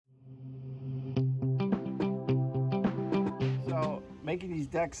making these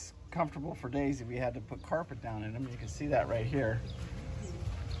decks comfortable for Daisy, we had to put carpet down in them. You can see that right here.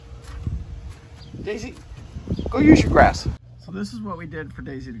 Daisy, go use your grass. So this is what we did for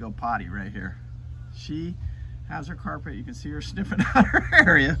Daisy to go potty right here. She has her carpet. You can see her sniffing out her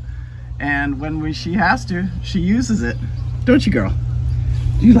area. And when she has to, she uses it. Don't you, girl?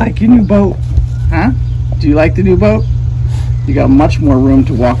 Do you like your new boat? Huh? Do you like the new boat? You got much more room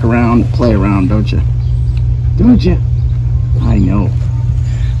to walk around, play around, don't you? Don't you? I know.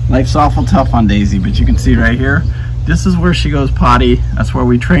 Life's awful tough on Daisy, but you can see right here, this is where she goes potty. That's where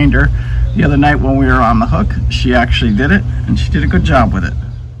we trained her. The other night when we were on the hook, she actually did it, and she did a good job with it.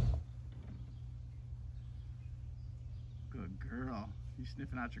 Good girl. You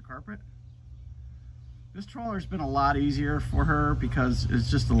sniffing out your carpet? This trawler's been a lot easier for her because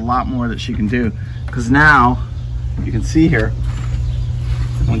it's just a lot more that she can do. Because now, you can see here,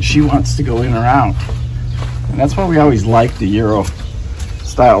 when she wants to go in or out, and that's why we always like the Euro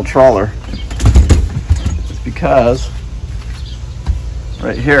style trawler. It's because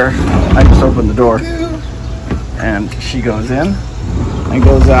right here, I just open the door and she goes in and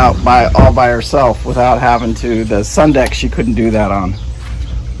goes out all by herself without having to. The sun deck, she couldn't do that on.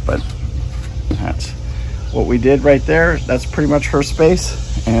 But that's what we did right there. That's pretty much her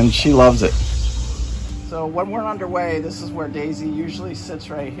space and she loves it. So when we're underway, this is where Daisy usually sits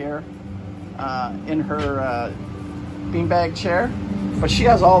right here in her beanbag chair. But she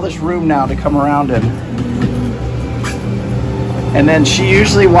has all this room now to come around in. And then she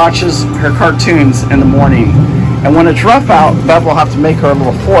usually watches her cartoons in the morning. And when it's rough out, Bev will have to make her a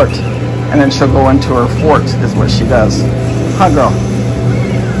little fort. And then she'll go into her fort, is what she does. Huh,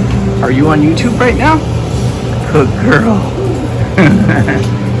 girl? Are you on YouTube right now? Good girl.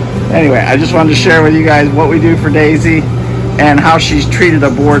 Anyway, I just wanted to share with you guys what we do for Daisy and how she's treated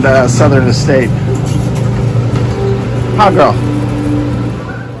aboard Southern Estate. Huh, girl?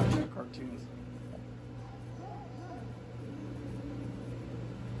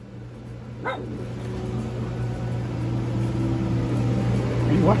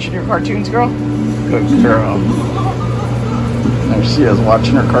 Are you watching your cartoons, girl? Good girl. There she is,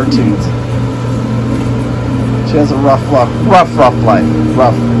 watching her cartoons. She has a rough life. Rough life.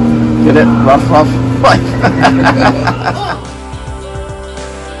 Get it? Rough life.